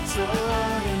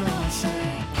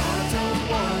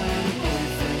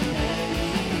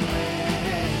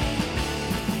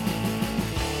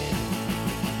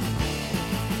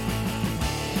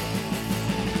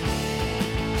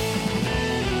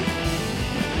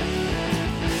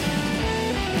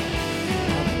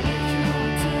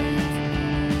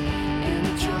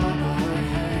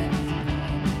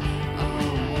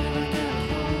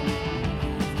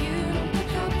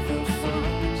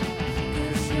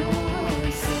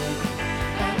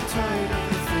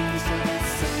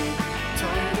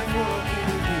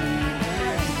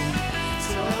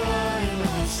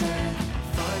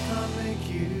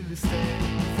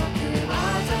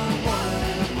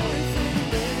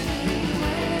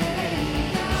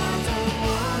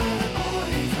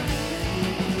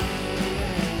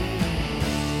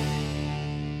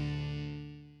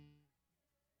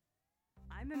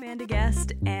Amanda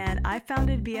Guest, and I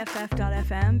founded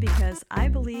BFF.FM because I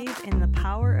believe in the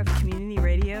power of community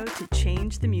radio to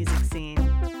change the music scene.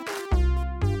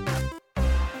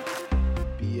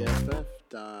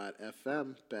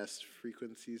 BFF.FM, best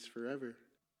frequencies forever.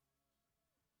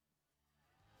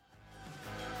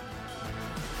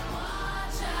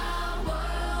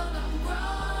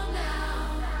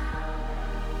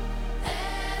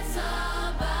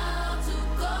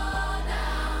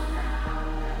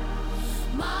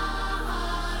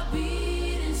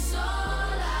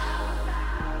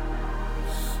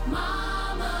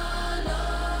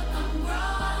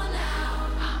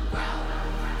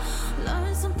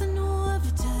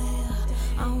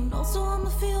 So I'ma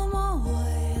feel my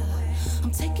way.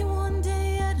 I'm taking one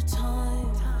day at a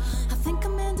time. I think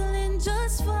I'm handling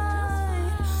just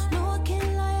fine. No, I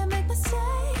can't lie, I make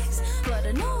mistakes, but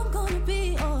I know I'm gonna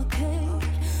be okay.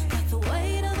 Got the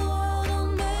weight of the world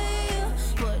on me,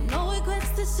 but no regrets,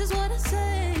 this is what I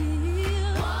say.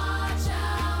 Watch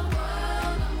out,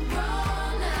 world, I'm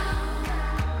grown now.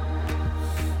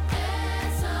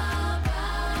 It's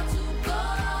about to go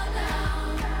down.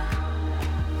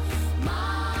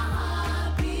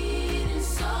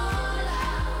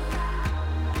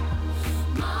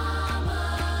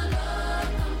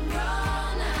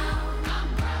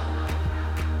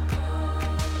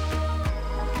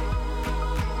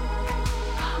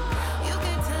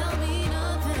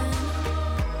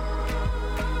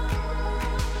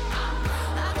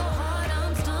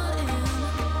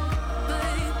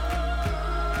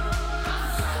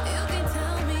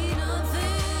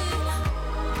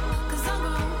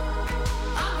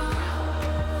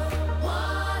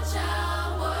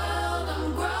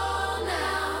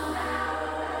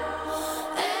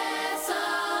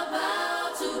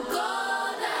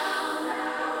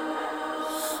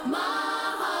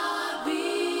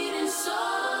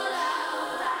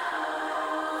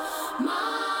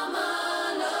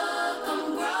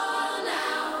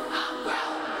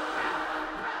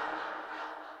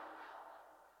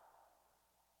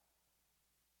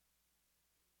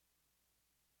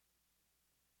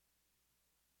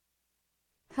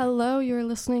 Hello, you're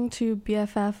listening to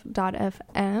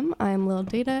BFF.FM. I'm Lil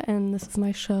Data, and this is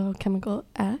my show, Chemical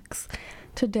X.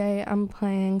 Today, I'm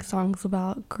playing songs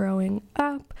about growing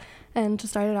up, and to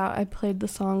start it out, I played the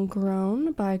song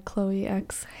Grown by Chloe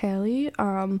X Haley,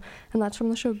 and that's from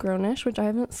the show Grownish, which I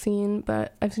haven't seen,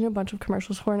 but I've seen a bunch of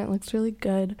commercials for, and it looks really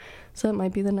good, so it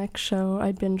might be the next show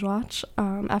I'd binge watch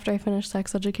after I finish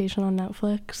Sex Education on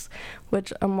Netflix,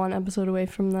 which I'm one episode away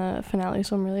from the finale,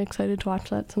 so I'm really excited to watch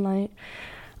that tonight.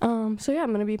 So yeah, I'm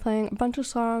going to be playing a bunch of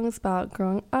songs about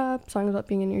growing up, songs about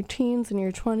being in your teens and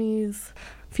your 20s,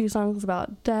 a few songs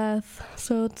about death,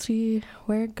 so let's see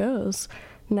where it goes.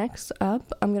 Next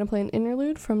up, I'm going to play an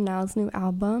interlude from Now's new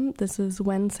album. This is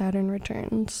When Saturn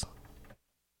Returns.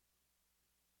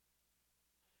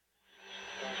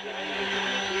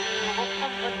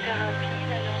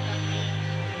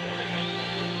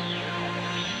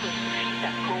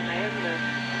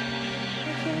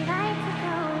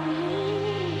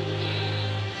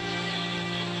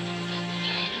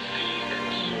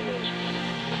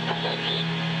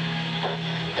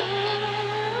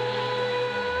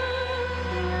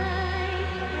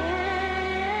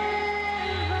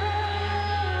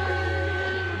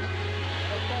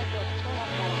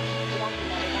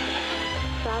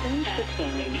 Saturn's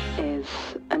return is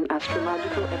an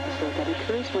astrological episode that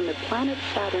occurs when the planet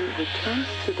Saturn returns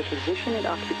to the position it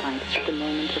occupied at the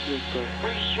moment of your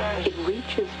birth. It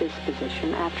reaches this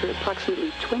position after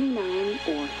approximately 29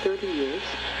 or 30 years.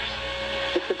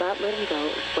 It's about letting go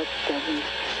of what doesn't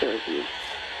serve you.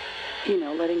 You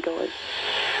know, letting go of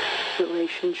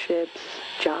relationships,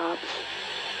 jobs,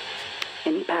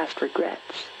 any past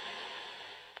regrets.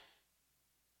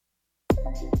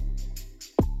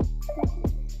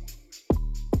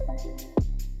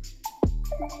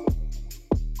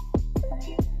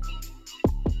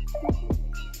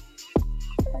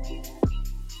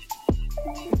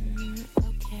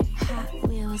 Hot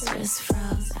wheels just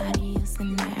froze, adios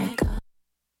America.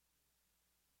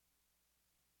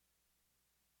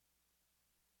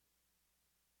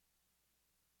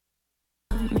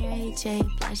 Mary J.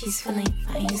 Blige, she's feeling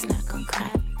fine, he's not gon'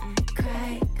 cry.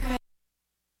 Cry,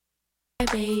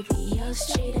 baby, yo,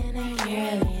 straight in her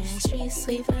caravan, street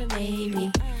sweeper,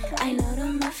 baby. I know the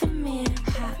muffin man,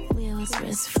 Hot Wheels,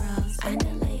 wrist froze,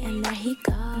 underlay, and there he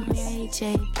goes. Mary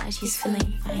J. Blige, she's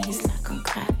feeling fine, he's not gon'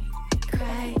 cry.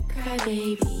 Cry,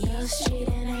 baby, yo, straight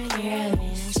in her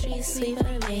caravan, street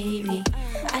sweeper, baby.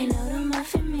 I know the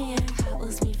muffin man, Hot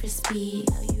Wheels me for speed.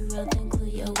 Oh, you real, then glue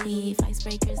your weave.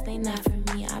 Icebreakers, they not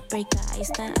for me. I breaker. I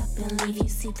stand up and leave. You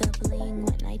see the bling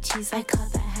when I choose. I call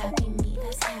that happy me.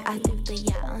 I threw the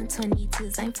yacht on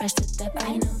 22s. I'm fresh to death.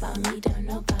 I know about me, don't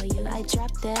know about you. I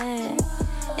drop dead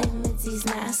in Mitzi's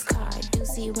NASCAR.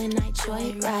 Doozy when I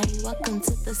joyride. Welcome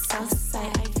to the south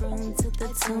side. I room to the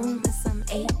tomb with some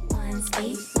 8-1s,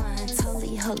 8-1s.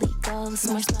 Holy, holy ghost.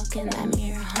 More smoke in that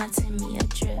mirror haunting me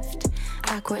adrift.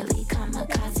 Awkwardly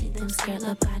kamikaze, them scared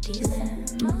little bodies.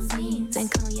 Limousines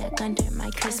and cognac under my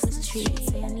Christmas tree.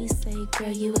 Annie say,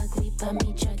 girl, you ugly, but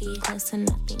me juggy. Close to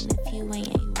nothing if you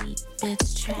ain't a weak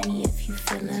bitch. Try me if you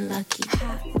feeling lucky.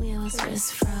 Hot wheels,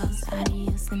 wrist froze,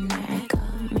 adios, and there I go.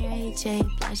 Mary J.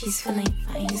 Blige, he's feeling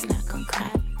fine, he's not gon'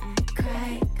 cry.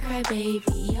 Cry, baby,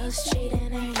 yo, straight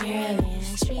in a caravan.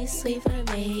 Street sweeper,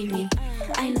 baby.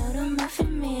 I know the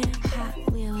muffin man.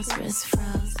 Hot wheels, wrist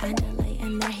froze, I delay,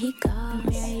 and there he goes.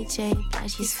 Mary J.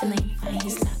 Blige, he's feeling fine,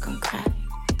 he's not gon' cry.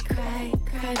 Cry,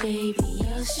 baby,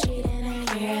 yo, straight in a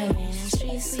caravan.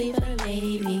 Street sweeper,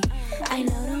 baby. I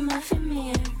know the muffin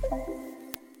man.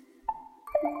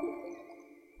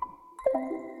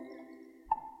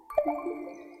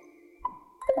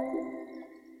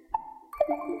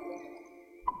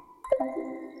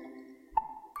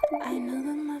 I know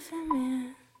the muffin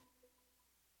man.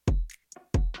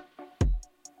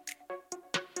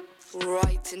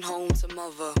 Writing home to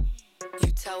mother.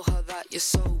 You tell her that you're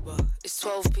sober. It's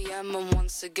 12 p.m. and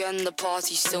once again the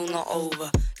party's still not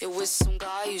over. You're with some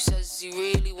guy who says he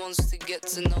really wants to get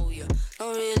to know you.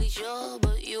 Not really sure,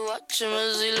 but you watch him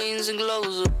as he leans and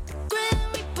glows up.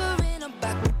 Grim Reaper in a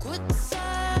backward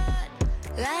side.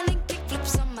 Landing kick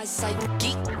flips on my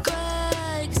psychic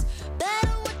legs.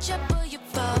 Better watch out for your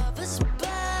father's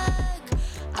back.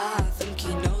 I think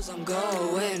he knows I'm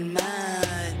going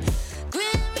mad.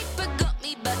 Grim Reaper got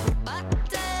me back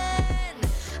then.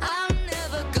 I'm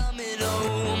never coming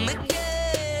home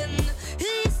again.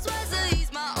 He swears that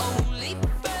he's my only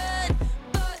friend,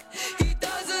 but he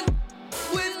doesn't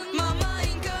with my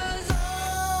mind. Cause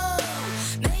oh,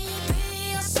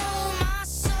 maybe I sold my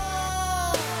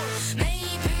soul.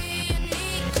 Maybe you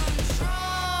need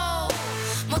control.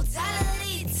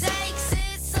 Mortality takes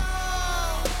its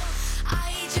toll.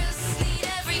 I just need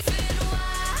everything.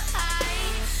 Why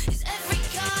is every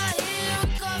car here a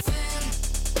coffin?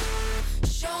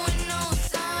 Showing no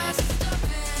signs of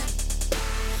stopping.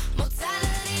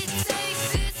 Mortality takes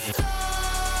its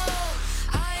toll.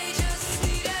 I just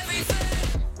need everything.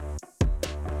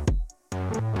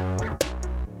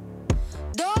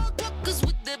 Dog walkers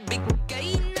with the big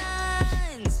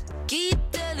canines keep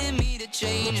telling me to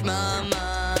change my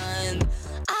mind.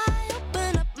 I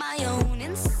open up my own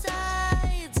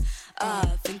insides. I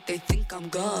think they think I'm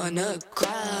gonna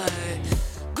cry.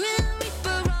 Grim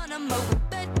Reaper on a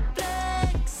moped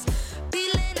flex,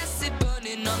 peeling acid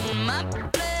burning on my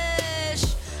flesh.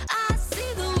 I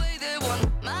see the way they want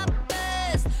my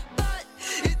best, but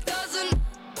it doesn't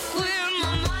clear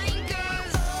my mind.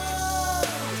 Cause oh,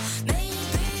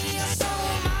 maybe I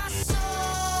sold my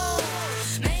soul.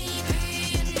 Maybe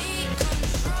you need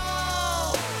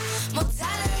control.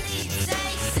 Mortality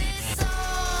takes its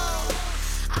toll.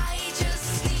 I just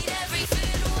need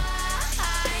everything. Why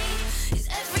is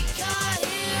every car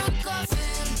here a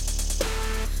coffin?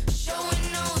 Showing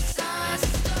no signs of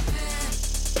stopping.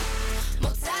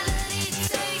 Mortality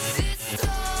takes its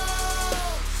toll.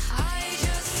 I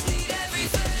just need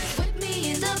everything. With me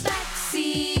in the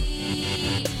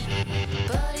backseat,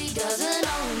 but he doesn't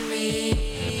own me.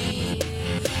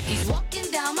 He's walking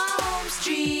down my home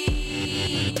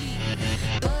street,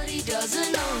 but he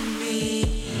doesn't own me.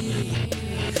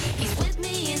 He's with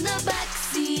me in the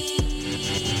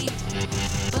backseat,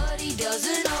 but he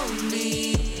doesn't own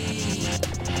me.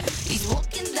 He's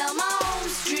walking down my home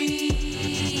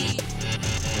street,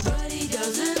 but he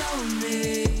doesn't own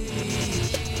me.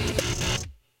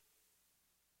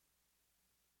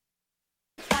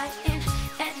 Fighting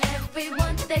and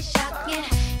everyone they shocking.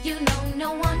 You know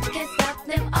no one can stop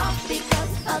them all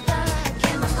because of the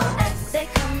chemical X. They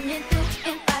coming through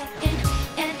and fighting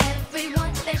and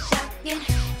everyone they shocking.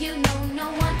 You know no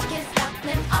one can stop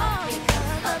them all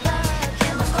because of the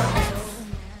chemical X.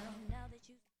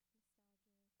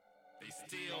 They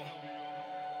steal.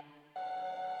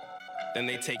 Then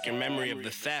they take your memory of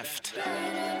the theft.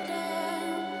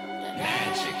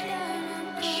 Magic.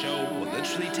 The show will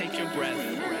literally take your breath.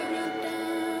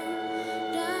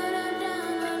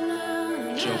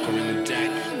 Joker in the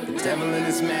deck. The devil in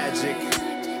his magic.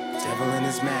 Devil in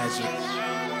his magic.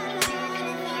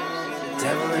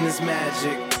 Devil in his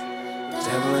magic.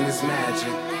 Devil in his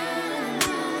magic.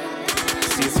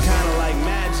 See, it's kinda like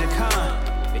magic, huh?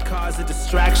 They cause a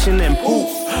distraction and poof,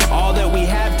 all that we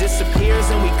have disappears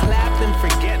and we clap and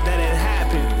forget that it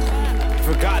happened.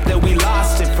 Forgot that we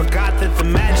lost it, forgot that the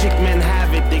magic men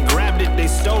have it. They grabbed it, they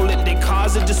stole it, they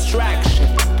caused a distraction.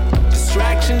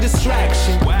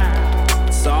 Distraction. Wow.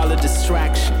 It's all a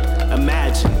distraction.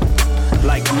 Imagine,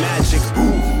 like magic.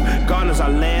 Ooh. Gone is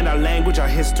our land, our language, our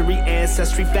history,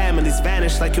 ancestry, families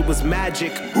vanished like it was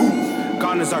magic. Ooh.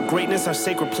 Gone is our greatness, our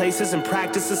sacred places and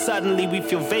practices. Suddenly we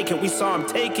feel vacant, we saw him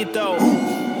take it though.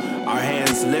 Ooh. Our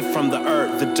hands lift from the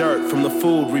earth, the dirt, from the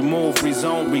food, remove,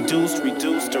 rezone, reduced.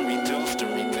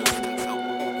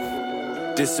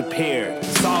 Disappeared.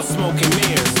 It's all smoke and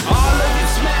mirrors. All of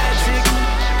it's magic.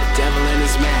 The devil and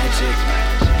his magic.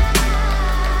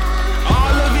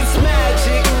 All of it's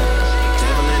magic. The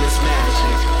devil and his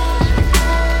magic.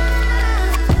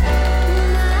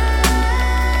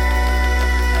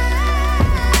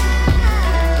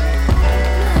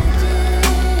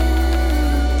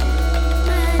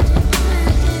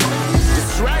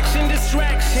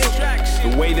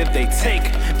 Distraction. The way that they take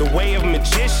the way of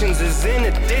magicians is in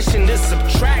addition to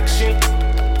subtraction.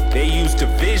 They use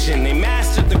division, they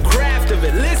mastered the craft of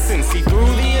it. Listen, see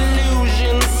through the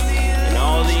illusions and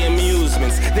all the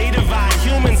amusements. They divide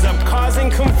humans up,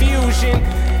 causing confusion.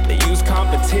 They use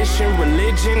competition,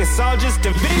 religion, it's all just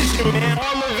division, man.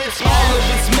 All of it's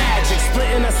magic,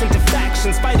 splitting us into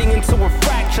factions, fighting until we're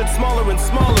fractured, smaller and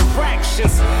smaller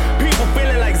fractions. People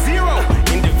feeling like zero,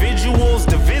 individuals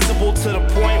divisible to the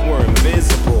point we're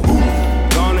invisible.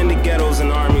 Gone in the ghettos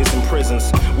and armies and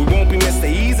prisons. We won't be missed,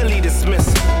 they easily dismiss.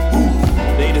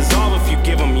 They dissolve if you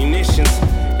give them munitions,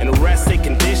 and the rest they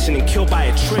condition and kill by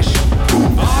attrition.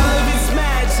 All of it's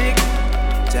magic,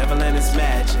 devil and his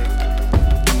magic.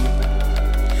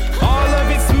 All of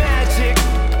it's magic,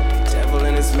 devil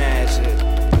and his magic.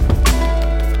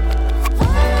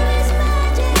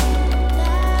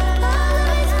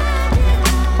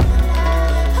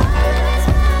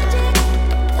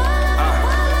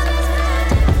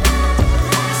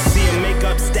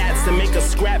 Stats to make a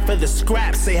scrap for the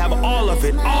scraps. They have all of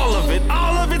it's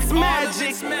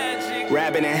magic.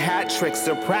 Rabbit and hat tricks,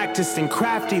 they're practicing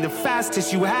crafty, the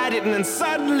fastest you had it, and then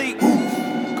suddenly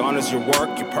gone is your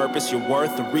work, your purpose, your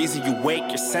worth, the reason you wake,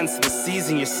 your sense of the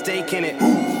season, your stake in it.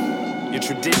 Your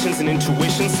traditions and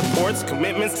intuitions, supports,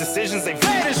 commitments, decisions, they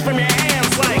vanish from your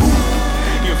hands like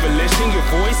your volition, your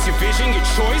voice, your vision, your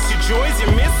choice, your joys,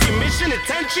 your myths, your mission,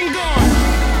 attention gone.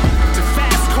 To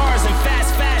fast cars and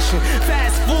fast fashion,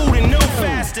 fast food and no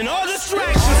fasting, all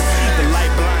distractions. The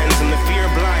light blinds and the fear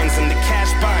blinds and the cash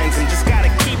binds, and just gotta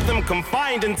keep them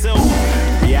confined until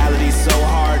reality's so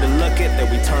hard to look at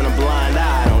that we turn a blind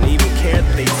eye. Don't even care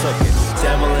that they took it.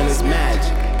 Devil and his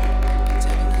magic.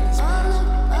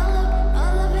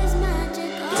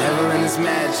 Devil and his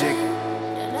magic.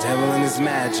 Devil and his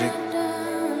magic.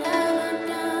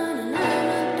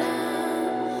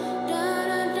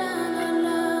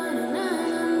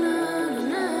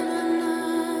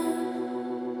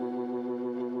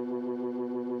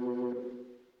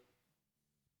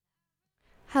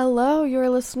 Hello, you're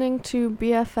listening to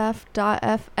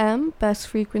BFF.FM, Best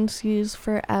Frequencies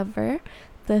Forever.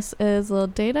 This is Lil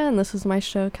Data, and this is my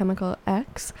show, Chemical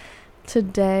X.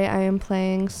 Today I am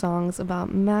playing songs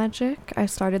about magic. I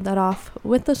started that off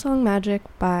with the song Magic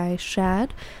by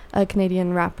Shad, a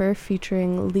Canadian rapper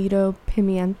featuring Lido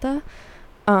Pimienta.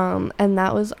 And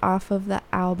that was off of the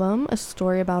album A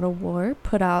Story About a War,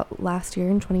 put out last year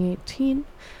in 2018.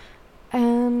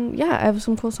 And yeah, I have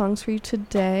some cool songs for you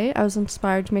today. I was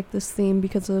inspired to make this theme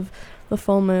because of the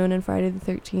full moon and Friday the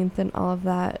 13th and all of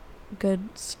that good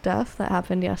stuff that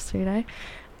happened yesterday.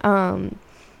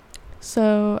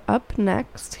 So up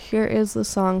next, here is the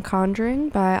song Conjuring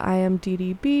by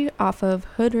IMDDB off of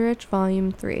Hood Rich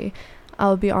Volume 3.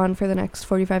 I'll be on for the next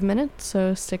 45 minutes,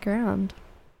 so stick around.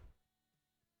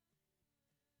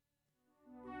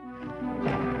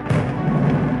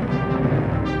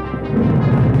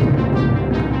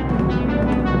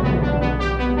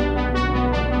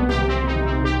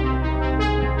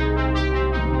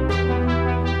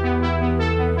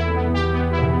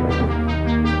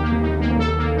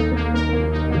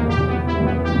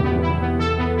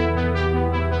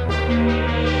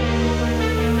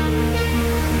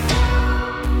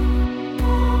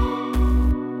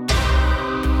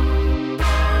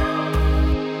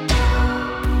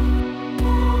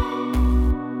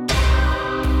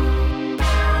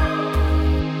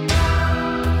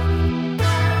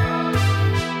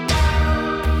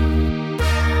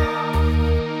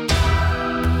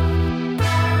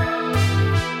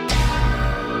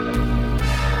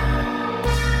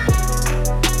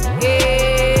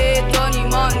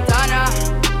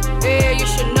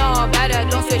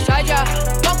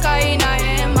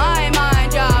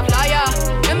 Flyer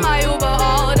in my Uber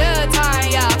all the time,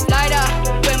 yeah. Fly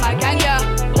with my gang, yeah.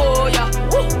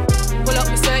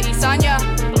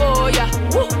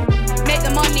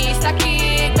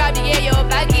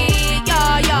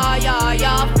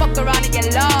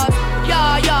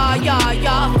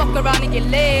 your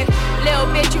leg. Little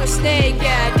bitch, you a snake,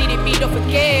 yeah. DDB, don't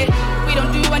forget. We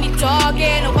don't do any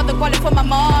talking. No other calling for my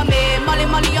mommy. Molly,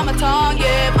 Molly on my tongue,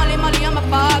 yeah. Molly, Molly on my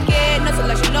pocket. No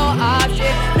selection, no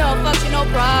option. No function, no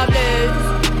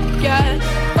problems. Yeah,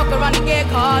 fuck around and get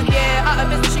caught, yeah. Out of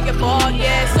business, you get bought,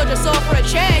 yeah. Soldier soul for a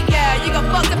check, yeah. You got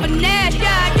fucked up in Nash,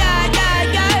 yeah, yeah,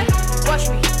 yeah, yeah. Watch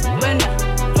me when I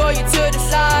throw you to the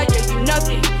side, yeah. You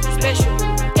nothing special.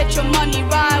 Get your money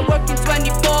right, working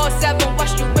 24/7.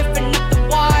 Watch you whipping up the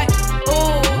wine.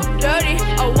 Ooh, dirty,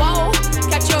 oh whoa.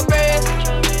 Catch your breath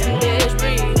and bitch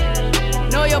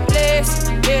breathe. Know your place,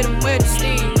 hit 'em with the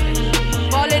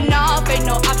sleeve. Falling off ain't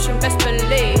no option, best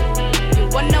believe.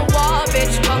 Wanna war,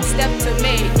 bitch, come step to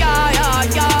me, yeah, yeah,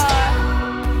 yeah.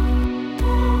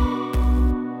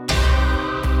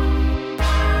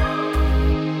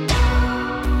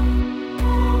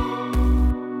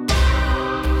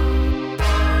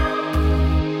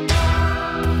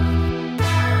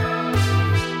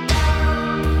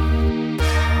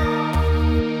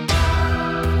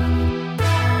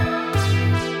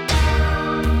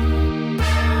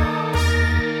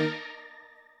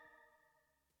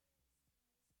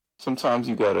 Sometimes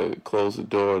you gotta close the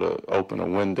door to open a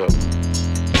window.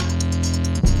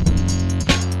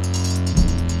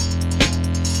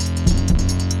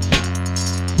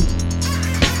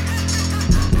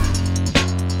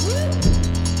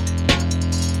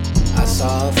 I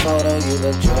saw a photo, you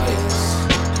look joyous.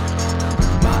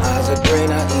 My eyes are green,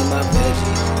 I eat my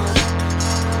veggies.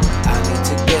 I need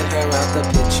to get her out the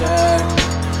picture.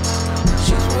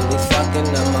 She's really fucking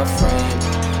up my frame.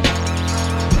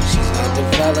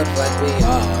 Develop like we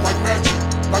are. Like magic,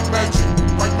 like magic,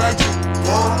 like magic,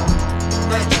 war.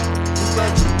 Magic,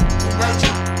 magic,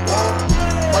 magic, war.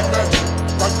 Like magic,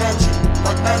 like magic,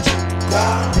 like magic,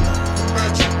 war.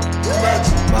 Magic,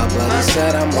 magic. My brother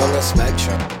said I'm on the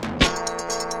spectrum.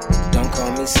 Don't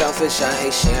call me selfish, I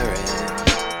hate sharing.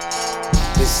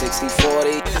 This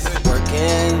 60-40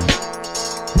 working.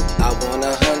 I want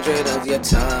 100 of your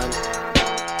time,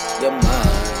 your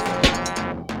mind.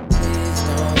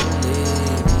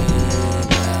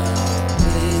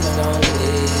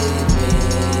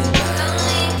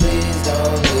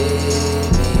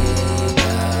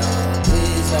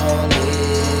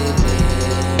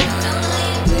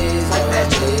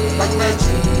 Like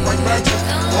magic, like magic,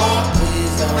 war.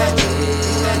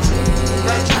 Magic, magic,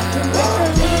 magic, war.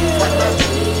 Like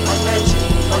magic, like magic,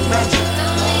 like magic,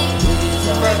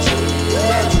 magic,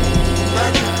 magic,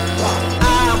 magic, war. I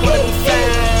wanna be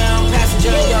found,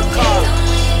 passenger in your car.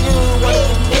 You wanna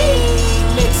be me,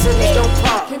 mixing it, don't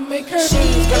pop.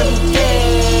 She's gonna be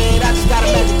dead, I just got a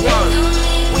magic wand.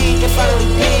 We can finally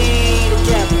be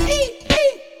together.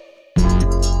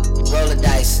 Roll the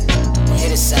dice,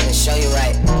 hit a 7, show you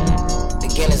right.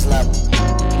 Beginner's luck,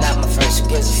 not my first, who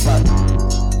gives a fuck?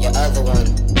 Your other one,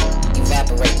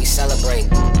 evaporate, we celebrate.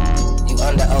 You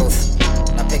under oath,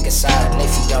 now pick a side, and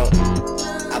if you don't,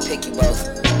 I'll pick you both.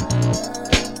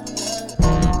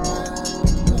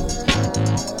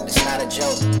 It's not a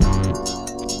joke.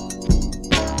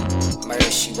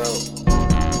 Murder, she wrote.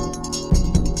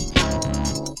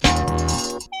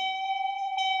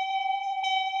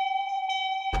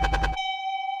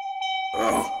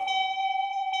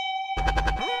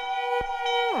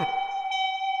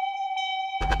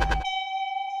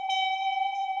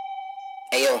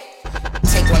 Ayo,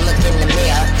 take one look in the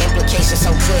mirror, implications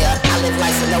so clear. I live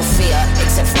life with no fear,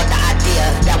 except for the idea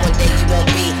that one day you won't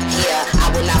be here.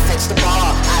 I will not fetch the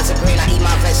bar, eyes are green, I eat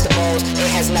my vegetables. It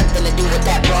has nothing to do with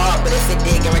that broad, but if it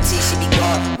did, guarantee she be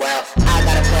gone. Well, I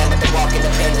got a plan, but the walk in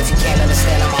depends. If you can't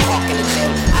understand, I'm a hawk in the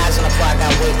gym. Eyes on the fire,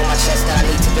 got weight on my chest that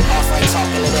I need to get off. I ain't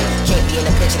talking to them. Can't be in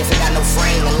the picture if it got no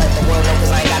frame. And let the world know,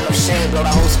 cause I ain't got no shame. Blow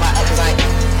the whole spot up, cause I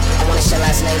wanna share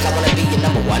last names, I wanna be your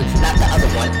number one, not the other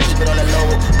one. Keep it on the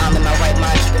low, I'm in my right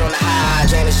mind, keep it on the high.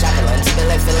 Jane shotgun,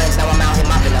 spilling feelings, now I'm out here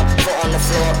mopping up. Foot on the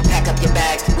floor, pack up your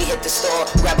bags, we hit the store,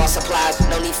 grab our supplies,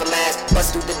 no need for masks.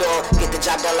 Bust through the door, get the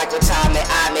job done like retirement.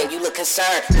 I man, you look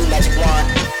concerned, new magic wand.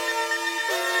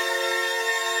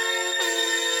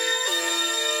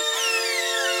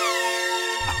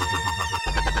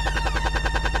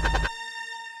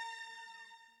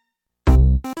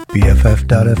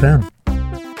 BFF.FM.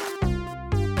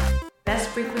 Best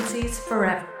frequencies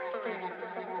forever.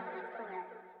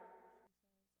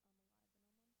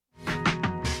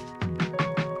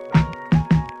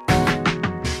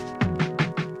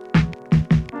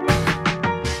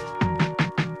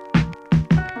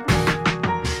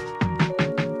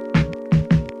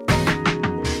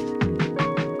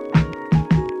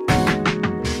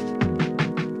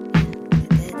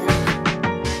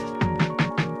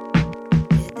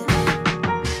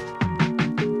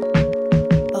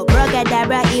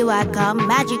 abracadabra, here I come.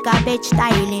 Magic carpet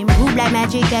styling, move like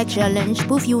magic excellence.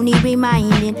 Proof you need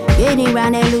reminding. Getting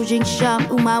round and losing some.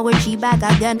 Uma with she back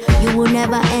again. You will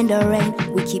never end the rain.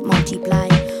 We keep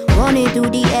multiplying. Running through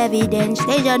the evidence,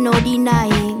 there's just no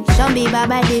denying. Some be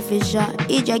by deficient,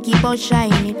 it just keep on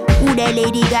shining. Ooh, that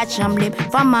lady got some lip.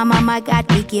 From my mama got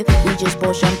the gift. We just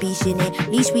pour some peace in it.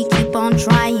 At least we keep on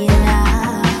trying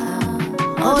now.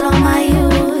 Hold on my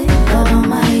youth, hold on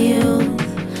my youth.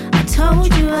 I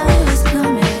told you I was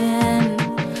coming.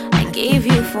 I gave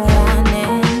you for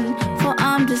warning, for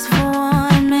I'm just for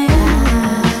one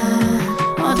man.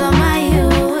 Hold on my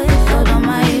youth, hold on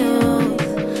my youth.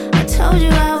 I told you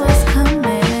I was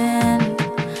coming.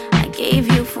 I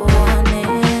gave you for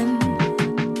warning.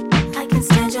 I can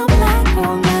stand your black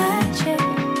girl magic.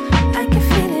 I can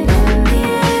feel it in the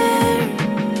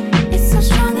air. It's so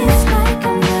strong, it's like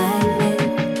a magnet.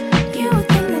 You would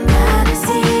think that God is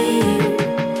here.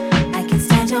 I can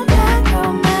stand your black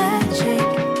girl magic.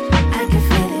 I can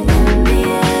feel it in the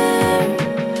air.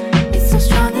 It's so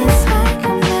strong, it's like a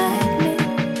magnet.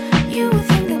 You would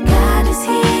think that God is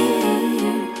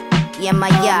here. Yeah, my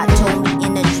yacht told me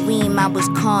in a dream I was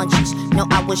conscious. No,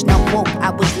 I was not woke, I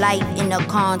was live in a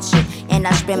concert. And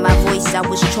I spread my voice, I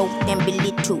was choked and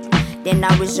belittled. Then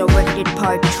I resurrected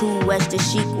part 2 as the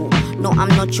sequel. No, I'm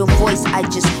not your voice, I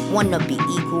just wanna be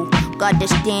equal. Gotta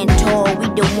stand tall, we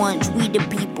the ones, we the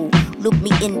people. Look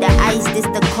me in the eyes, this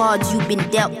the cards you've been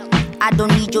dealt. I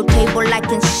don't need your table, I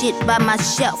can sit by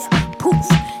myself. Poof.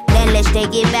 Then let's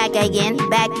take it back again,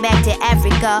 back to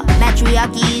Africa.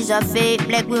 Matriarchy is a fate,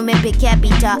 black women per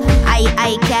capita.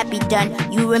 I Capitan,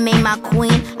 you remain my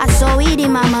queen. I saw it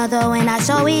in my mother when I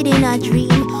saw it in a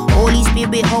dream. Holy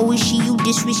Spirit, how is she? You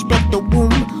disrespect the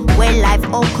womb, where life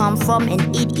all come from,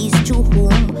 and it is to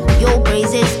whom your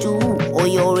praise is to, or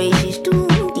your race is to.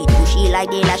 Did you she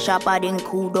like they la sharper, then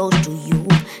kudos to you.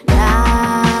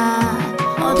 Nah,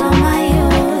 hold on my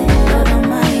youth, hold on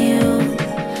my youth.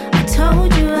 I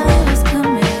told you I was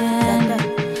coming.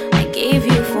 I gave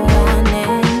you for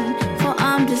warning, for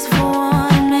I'm just for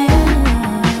one man.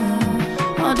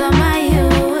 Hold on my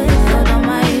youth, hold on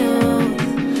my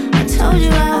youth. I told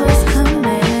you I was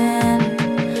coming.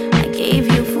 I gave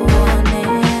you for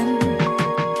warning.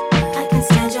 I can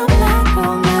stand your black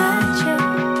girl magic.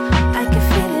 I can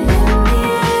feel it in the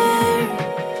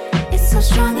air. It's so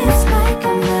strong, it's like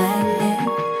a magnet.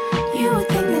 You would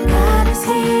think that God is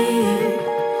here.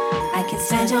 I can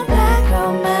stand your black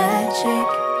girl magic.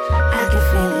 I can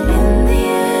feel it in the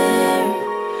air.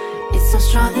 It's so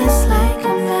strong, it's like a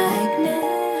magnet.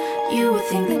 You would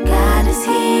think that God is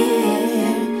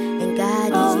here. And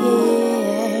God is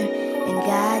here. And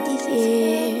God is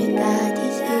here. And God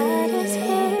is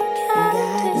here. And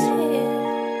God is here.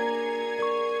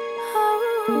 Oh,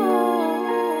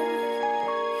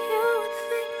 you would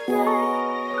think that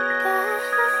God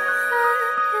is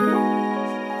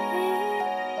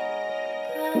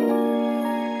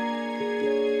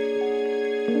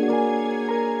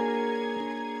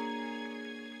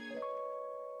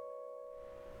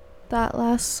That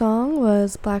last song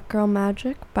was Black Girl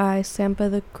Magic by Sampa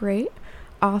the Great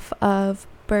off of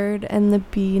Bird and the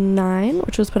Bee 9,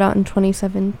 which was put out in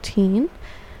 2017.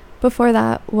 Before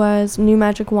that was New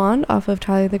Magic Wand off of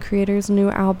Tyler the Creator's new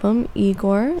album,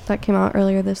 Igor, that came out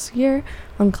earlier this year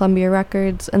on Columbia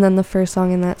Records. And then the first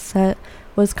song in that set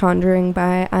was Conjuring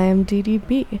by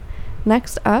IMDDB.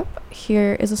 Next up,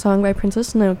 here is a song by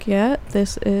Princess Nokia.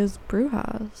 This is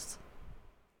Brujas.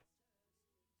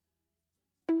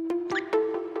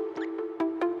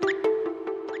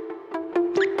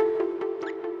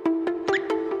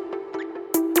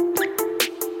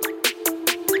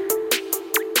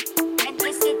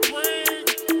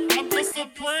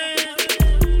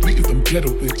 Ghetto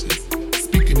bitches,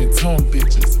 speaking in tongue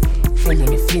bitches, fall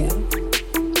on the floor,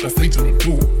 that's age on the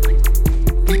door.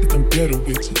 We get them ghetto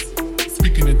bitches,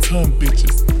 speaking in tongue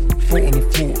bitches, fall on the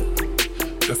floor,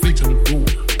 that's age on the door.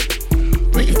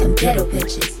 We get them ghetto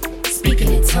bitches,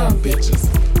 speaking in tongue bitches,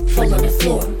 fall on the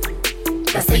floor,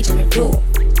 that's age on the door.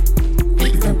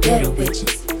 We get them ghetto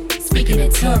bitches, speaking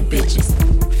in tongue bitches,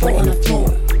 fall on the floor,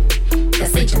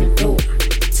 that's age on the door.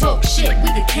 Talk shit, we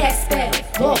the cast spell.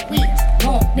 Walk weeds,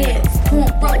 long nails,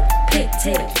 cornrow,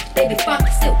 pigtail. Baby father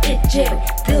still in jail.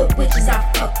 Good witches I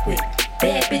fuck with.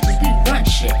 Bad bitches we run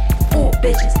shit. 4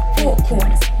 bitches, 4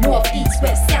 corners. North, east,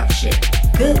 west, south shit.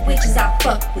 Good witches I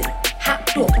fuck with. Hot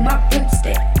door for my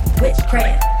broomstick.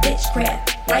 Witchcraft,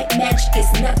 bitchcraft. Like magic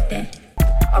is nothing.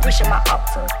 I reach on my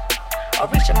altar. I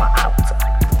reach on my altar.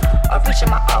 I reach on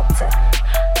my altar.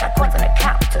 Got coins on the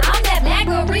counter. I'm that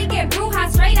black Rican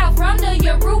bruja straight out from the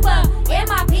Yoruba. And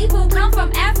my people come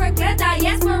from Africa,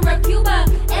 diaspora, Cuba.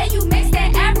 And you mix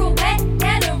that Afro wet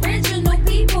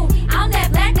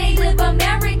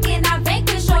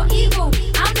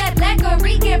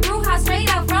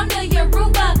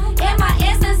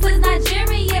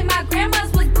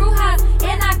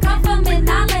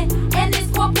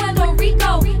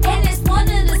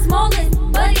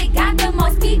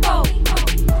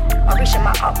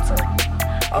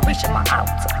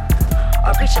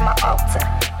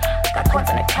coins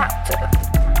on the counter.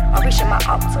 I'm reaching my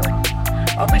altar.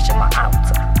 I'm reaching my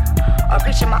altar. I'm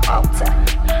reaching my altar.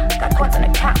 Got coins on the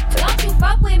counter. Don't you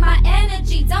fuck with my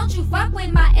energy. Don't you fuck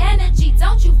with my energy.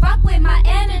 Don't you fuck with my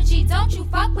energy. Don't you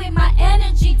fuck with my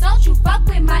energy. Don't you fuck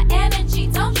with my energy.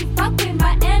 Don't you fuck with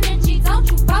my energy. Don't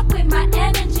you fuck with my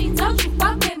energy. Don't you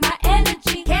fuck with my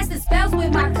energy. Casting spells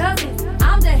with my cousins.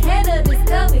 I'm the head of this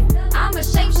coven. I'm a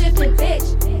shape-shifting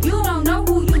bitch. You don't know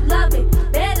who you loving.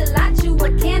 Better light you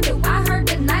a candle. I heard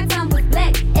the nighttime was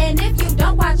black. And if you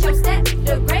don't watch your step,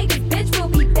 the greatest bitch will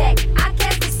be back. I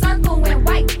cast a circle in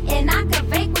white, and I can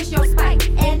vanquish your spite.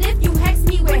 And if you hex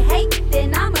me with hate,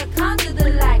 then I'ma conjure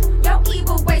the light. Your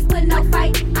evil ways put no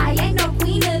fight. I ain't no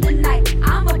queen of the night.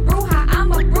 I'm a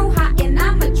bruja, and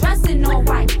I'm a dressing all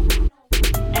white.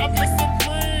 I'm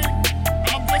disciplined.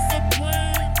 I'm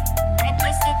disciplined. I'm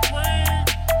disciplined.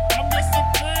 I'm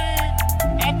disciplined.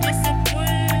 I'm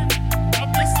disciplined. I'm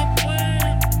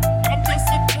disciplined. I'm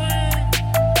disciplined.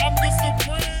 I'm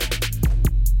disciplined.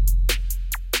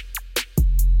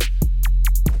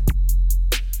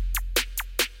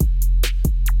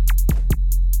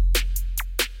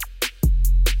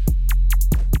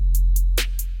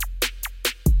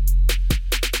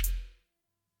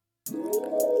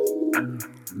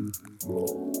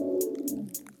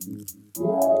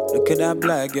 Look at that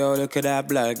black girl, look at that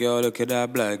black girl, look at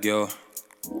that black girl.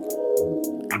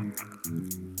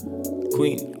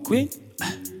 Queen,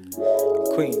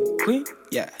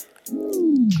 yeah.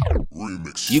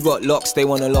 You got locks, they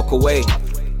wanna lock away.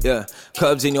 Yeah,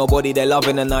 curves in your body, they're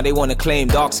loving and now they wanna claim.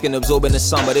 Dark skin absorbing the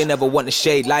sun, but they never want the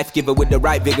shade. Life giver with the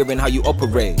right vigor in how you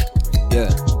operate. Yeah.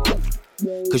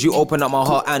 Cause you open up my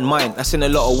heart and mind, that's in a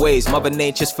lot of ways. Mother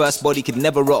Nature's first body could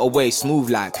never rot away.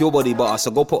 Smooth like pure body butter, so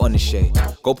go put on the shade.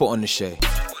 Go put on the shade.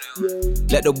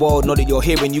 Let the world know that you're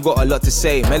hearing, you got a lot to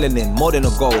say. Melanin, more than a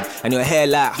gold. And your hair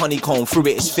like honeycomb, through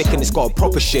it it's thick and it's got a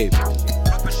proper shape.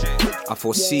 I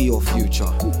foresee your future.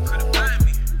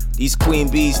 These queen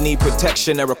bees need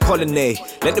protection, they're a colony.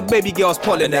 Let the baby girls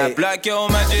pollinate. That black girl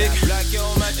magic,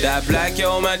 that black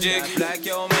girl magic,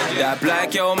 that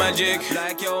black girl magic,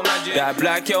 that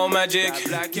black girl magic,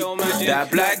 that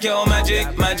black girl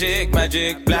magic,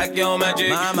 magic, black girl magic,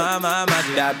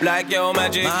 that black girl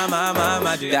magic,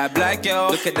 that black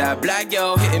girl. Look at that black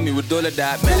girl hitting me with all of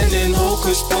that melanin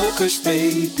hocus pocus,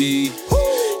 baby.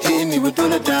 Hitting me with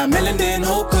all of that melanin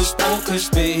hocus pocus,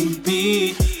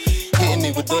 baby. Hitting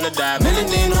me with all of that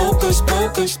melanin hocus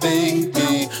pocus,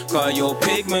 baby. Call your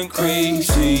pigment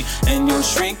crazy and your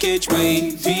shrinkage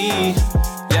wavy.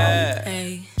 Yeah.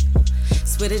 Hey.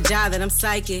 With a job that I'm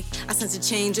psychic, I sense a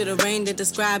change of the rain to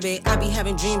describe it. I be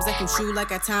having dreams that come true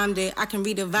like I timed it. I can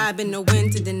read the vibe and know when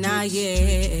to deny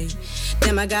it.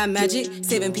 Damn, I got magic,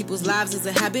 saving people's lives is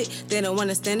a habit. They don't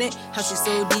understand it, how she's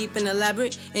so deep and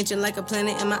elaborate. Ancient like a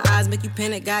planet, and my eyes make you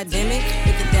panic, god damn it.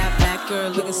 Look at that black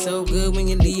girl looking so good, when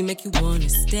you leave make you wanna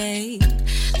stay.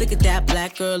 Look at that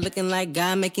black girl looking like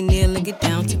God, make you kneel and get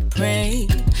down to pray.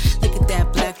 Look at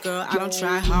that black girl, I don't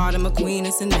try hard, I'm a queen,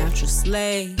 it's a natural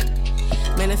slave.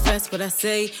 Manifest what I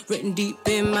say, written deep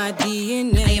in my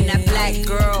DNA. I am that black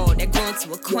girl that grew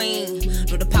into a queen.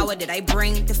 Know the power that I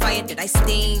bring, the fire that I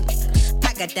steam.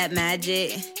 I got that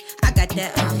magic, I got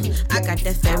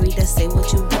that fairy that say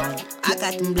what you want. I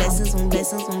got them blessings on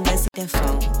blessings on blessings that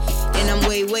fall. And I'm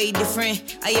way, way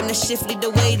different. I am the shift, lead the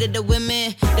way to the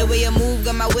women. The way I move,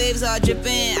 got my waves all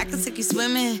dripping. I can take you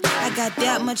swimming. I got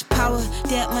that much power,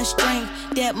 that much strength,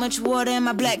 that much water in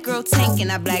my black girl tank.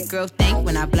 And I black girl think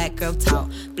when I black girl talk.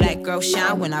 Black girl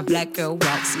shine when I black girl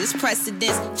walk. See this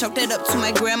precedence, chalk that up to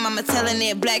my grandmama telling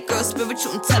it. Black girl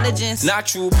spiritual intelligence.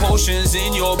 Natural potions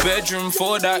in your bedroom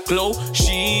for that glow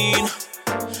sheen.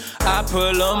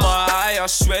 Apple on my eye, I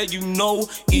swear you know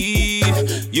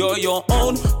Eve. You're your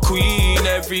own queen,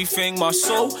 everything my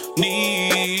soul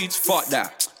needs. Fuck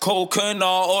that. Coconut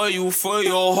oil for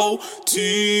your whole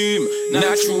team.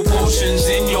 Natural potions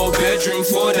in your bedroom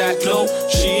for that glow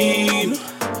sheen.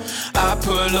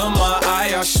 Apple on my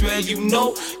eye, I swear you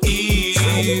know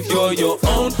Eve. You're your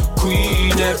own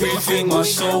queen, everything my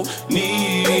soul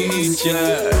needs.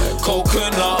 Yeah,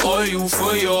 coconut oil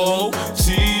for your whole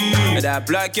team. That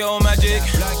black girl magic,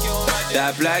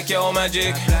 that black girl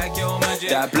magic,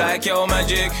 that black girl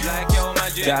magic,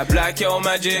 that black girl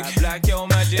magic,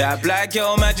 that black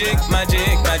girl magic,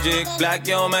 magic, black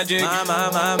girl magic,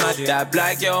 that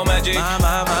black girl magic,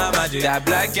 that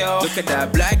black girl. Look at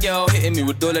that black girl hitting me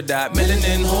with all of that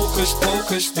melanin hocus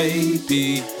pocus,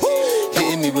 baby.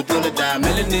 Hitting me with all of that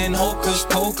melanin hocus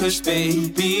pocus,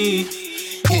 baby.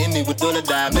 Hitting me with all of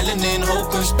that melanin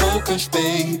hocus pocus,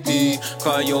 baby.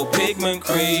 Call your pigment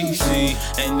crazy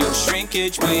and your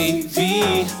shrinkage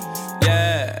wavy.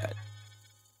 Yeah.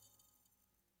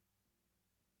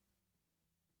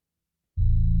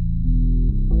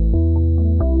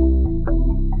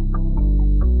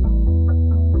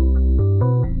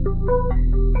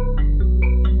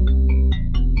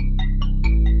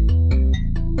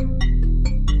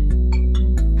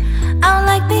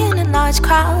 large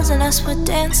crowds and us for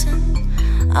dancing.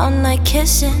 All night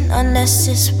kissing, unless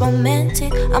it's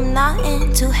romantic. I'm not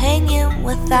into hanging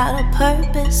without a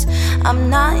purpose. I'm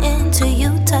not into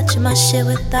you touching my shit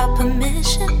without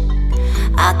permission.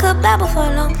 I could babble for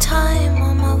a long time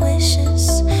on my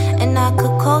wishes, and I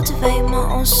could cultivate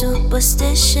my own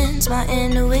superstitions. My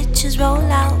inner witches roll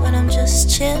out when I'm just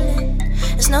chilling.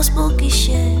 It's no spooky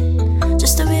shit,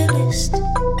 just a realist.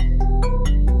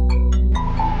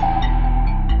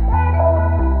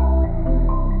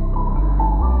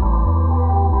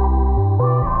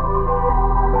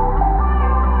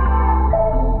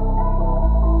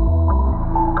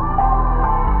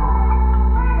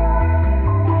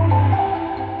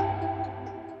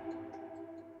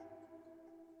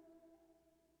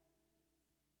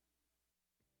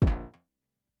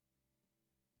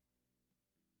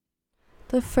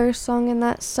 The first song in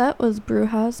that set was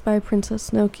Brujas by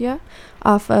Princess Nokia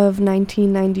off of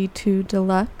 1992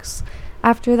 Deluxe.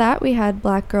 After that we had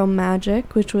Black Girl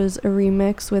Magic, which was a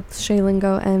remix with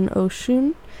Shalingo and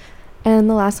Oshun. And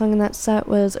the last song in that set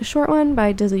was a short one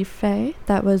by Dizzy Faye,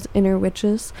 that was Inner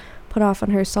Witches, put off on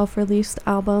her self-released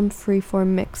album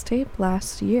Freeform Mixtape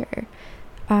last year.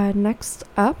 Next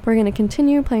up, we're going to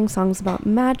continue playing songs about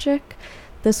magic.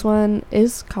 This one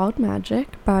is called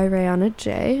Magic by Rihanna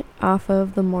J off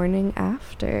of The Morning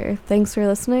After. Thanks for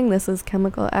listening. This is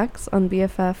Chemical X on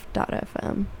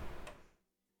BFF.fm.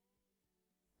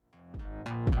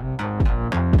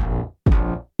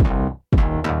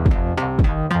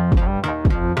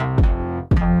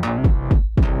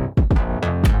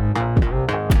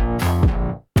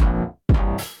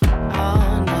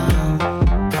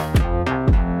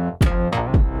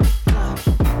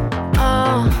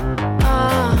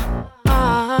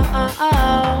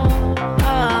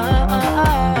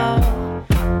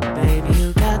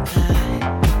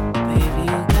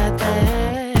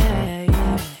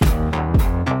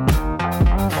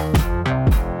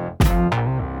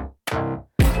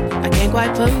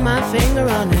 Put my finger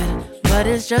on it, but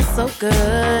it's just so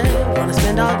good. Wanna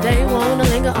spend all day, wanna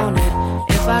linger on it.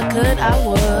 If I could, I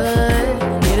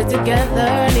would. Get it together,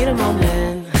 I need a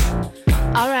moment.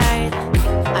 Alright,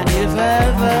 I need it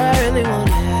forever, I really want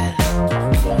it.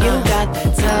 You got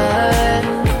that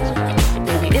touch.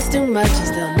 Baby, it's too much, it's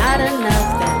still not enough.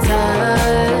 That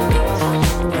touch.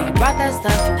 When you brought that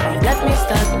stuff, and now you left me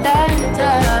stuck. That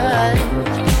touch.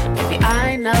 Baby,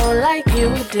 I know like you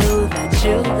do that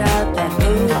you got that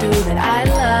voodoo that I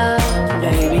love.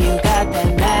 Baby, you got that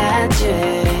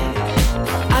magic.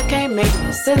 I can't make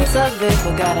no sense of it,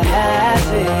 but gotta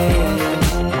have it.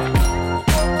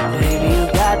 Baby, you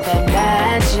got that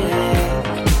magic.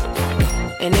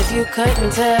 And if you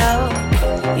couldn't tell,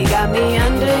 you got me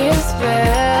under your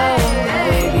spell.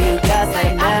 Baby, you got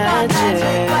that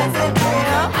magic. Was it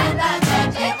real? I thought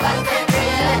magic wasn't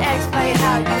real. Explain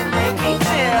how you make me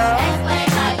feel. Explain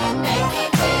how you make me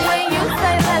feel. When you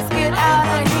say let's get out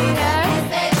of here, you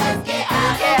say let's get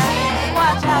out of here.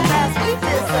 Watch how fast we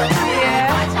disappear.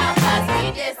 Watch how fast we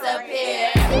disappear.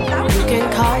 You can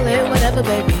call it whatever,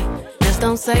 baby. Just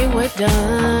don't say we're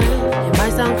done. It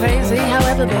might sound crazy,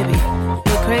 however, baby,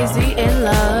 we're crazy in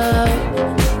love.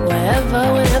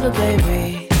 Wherever, whenever,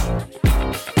 baby.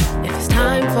 If it's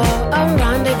time for a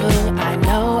rendezvous, I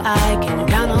know I can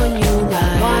count on you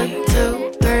like 1,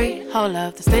 2, 3. Hold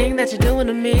up, this thing that you're doing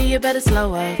to me, you better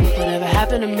slow up. Whatever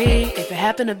happened to me, if it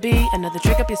happened to be another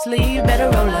trick up your sleeve, better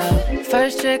roll up.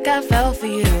 First trick I fell for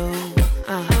you.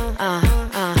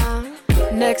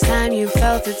 Next time you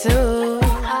felt it too.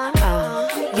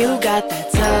 You got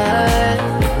that touch.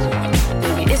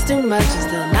 Baby, it's too much, it's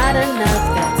still not enough.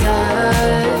 That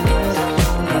touch.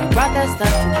 You brought that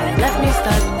stuff and now you left me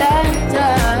stuck. That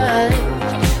touch.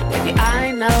 Baby,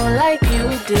 I know like you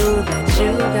do that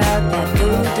you got that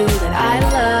voodoo that I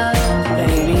love.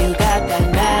 Baby, you got that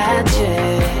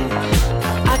magic.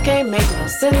 I can't make no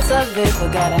sense of it,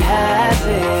 but gotta have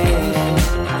it.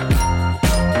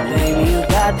 Baby, you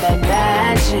got that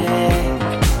magic.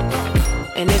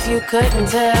 And if you couldn't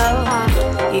tell,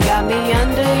 you got me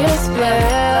under your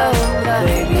spell.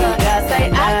 Baby, you got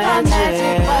that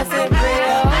magic. Wasn't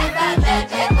real. I thought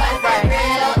magic wasn't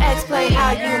real. Explain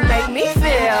how you make me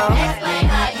feel. Explain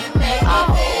how you make me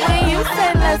feel. When you say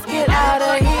let's get out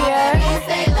of here, you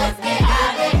say let's get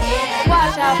out of here.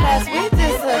 Watch how fast we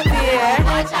disappear.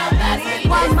 Watch how fast we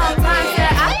disappear. One more time, said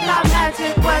I thought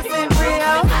magic wasn't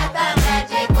real. I thought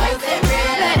magic wasn't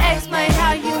real. Then explain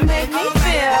how you make me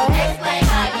feel. Explain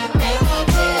how you make me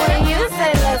feel. When you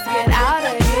say let's get out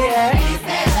of here, you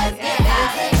say let's get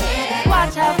out of here.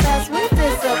 Watch how fast we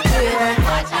disappear.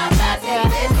 Watch how fast we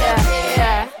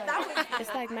disappear.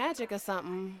 It's like magic or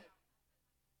something.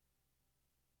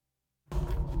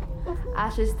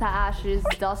 Ashes to ashes,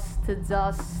 dust to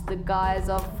dust. The guys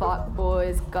are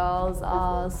fuckboys, girls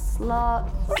are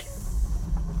sluts.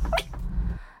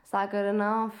 Is that good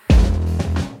enough?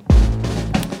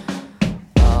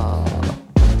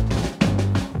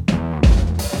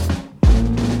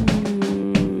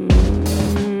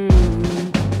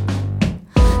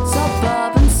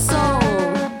 Suburban soul,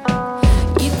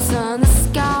 you turn the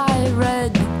sky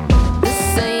red. The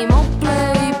same old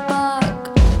playback,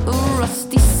 a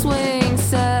rusty swing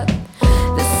set.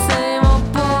 The same old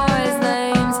boys'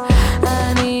 names,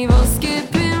 an evil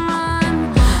skipping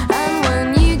rhyme. And when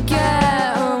you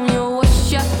get home, you'll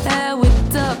wash your hair with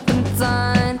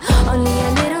turpentine. Only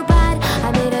a little bad,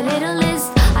 I made a little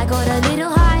list. I got a little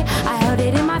high, I held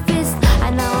it in my fist.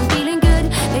 And now I'm feeling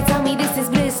good. They tell me this is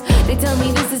bliss. They tell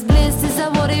me this is bliss. Is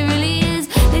that what it really is?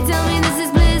 They tell me this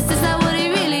is bliss. Is that what it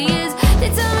really is? They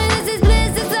tell me this is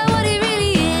bliss. Is that what it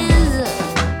really is?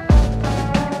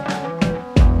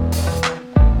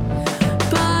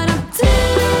 But I'm too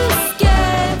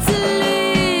scared to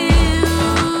live,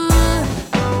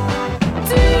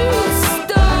 too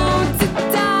stoned to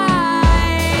die.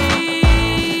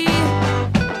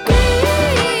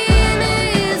 Green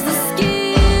is the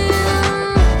skin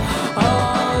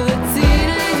of the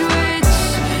teenage witch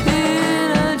in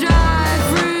a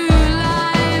drive-through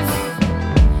life.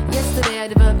 Yesterday I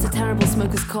developed a terrible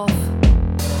smoker's cough.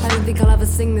 I don't think I'll ever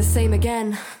sing the same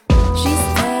again. She's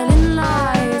telling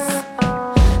lies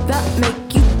that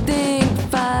make you think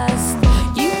fast.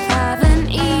 You haven't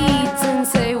eaten,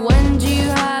 say when do you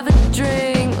have a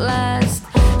drink last?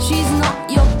 She's not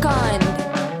your kind,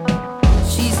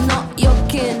 she's not your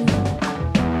kin.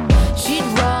 She'd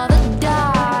rather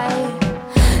die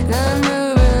than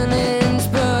move an inch.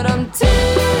 But I'm too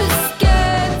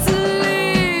scared to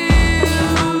live,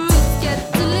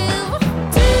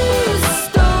 too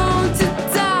stoned to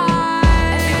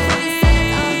die.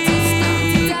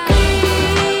 Green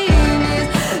is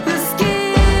the skin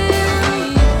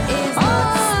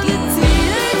of the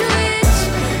teenage witch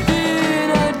in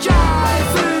a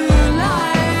drive-through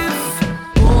life.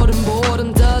 Boredom,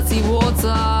 dirty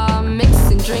water,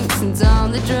 mixing drinks and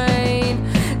down the drain.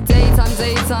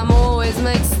 Daytime always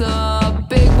makes the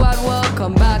big wide world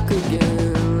come back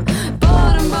again.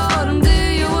 Boredom, do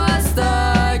your worst.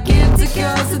 Give to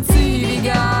girls a TV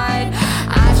guide.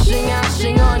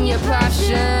 Ashing on your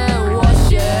passion.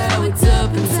 Wash your hair with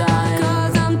turpentine.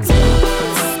 'Cause I'm too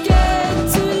scared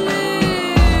to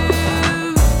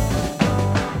live,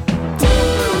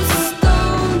 too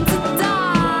stoned to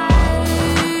die.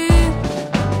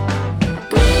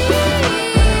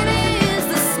 Green is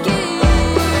the skin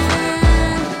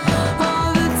of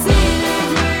the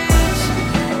teenage witch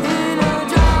in a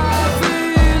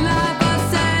drive-through life. I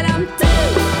said I'm too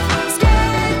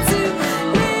scared to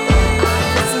live. I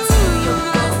listen to your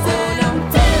voice. Said I'm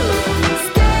too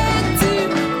scared to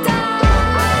die.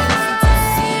 I listen to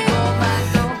see your back.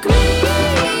 Green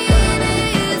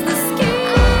is the skin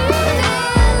of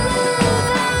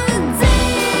the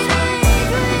teenage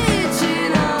witch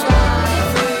in a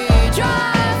drive-through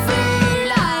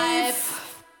life.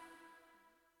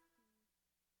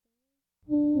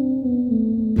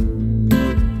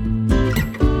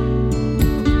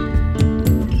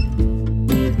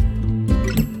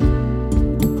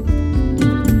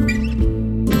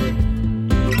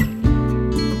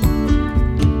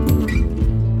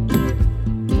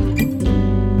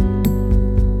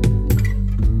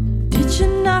 Did you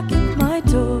knock at my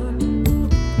door?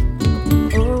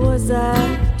 Or was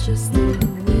that just the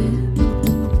wind?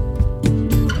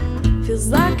 Feels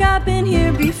like I've been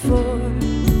here before,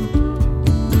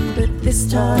 but this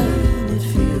time it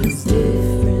feels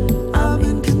different. I'm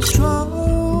in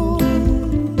control.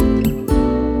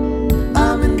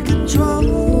 I'm in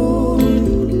control.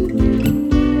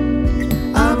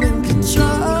 I'm in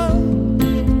control.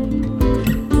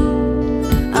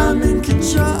 I'm in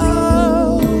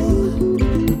control.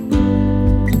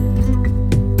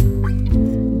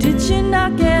 Did you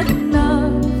not get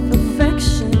enough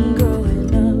affection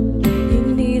growing up? You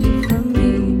need it from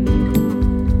me.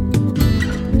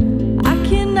 I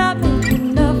cannot make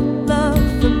enough love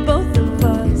for both of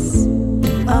us.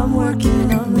 I'm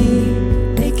working on me.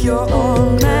 Make your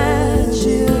own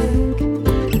magic.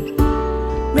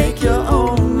 Make your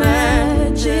own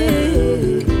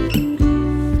magic.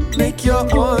 Make your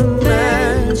own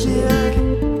magic.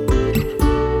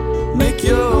 Make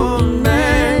your own magic.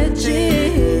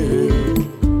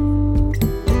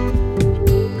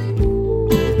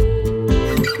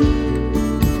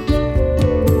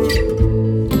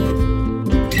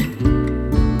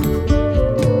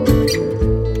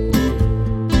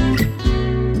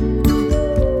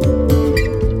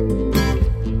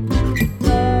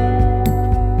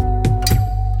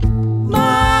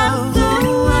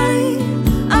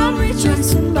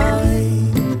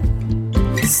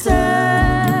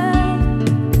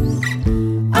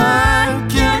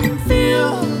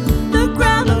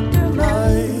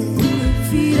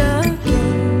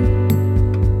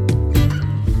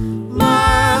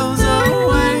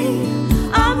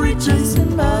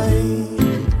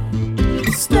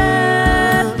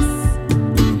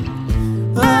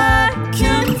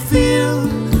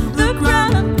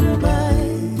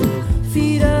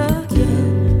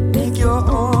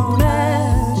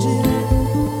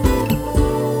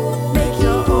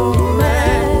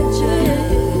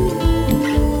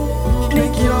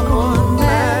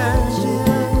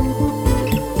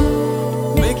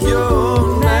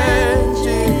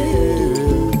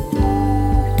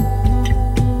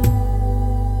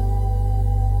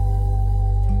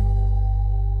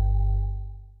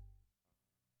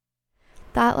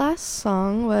 That last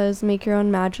song was Make Your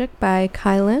Own Magic by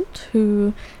Kylent,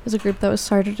 who is a group that was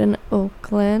started in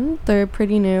Oakland. They're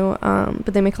pretty new,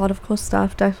 but they make a lot of cool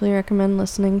stuff. Definitely recommend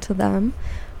listening to them.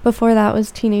 Before that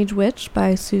was Teenage Witch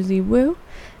by Susie Wu,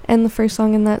 and the first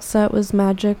song in that set was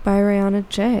Magic by Rihanna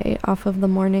J off of The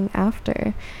Morning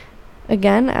After.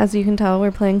 Again, as you can tell,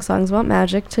 we're playing songs about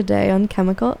magic today on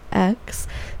Chemical X.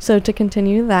 So to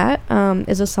continue that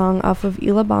is a song off of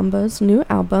Ila Bamba's new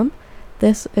album.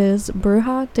 This is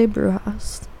Bruja de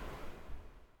Brujas.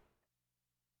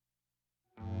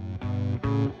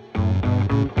 Bruja,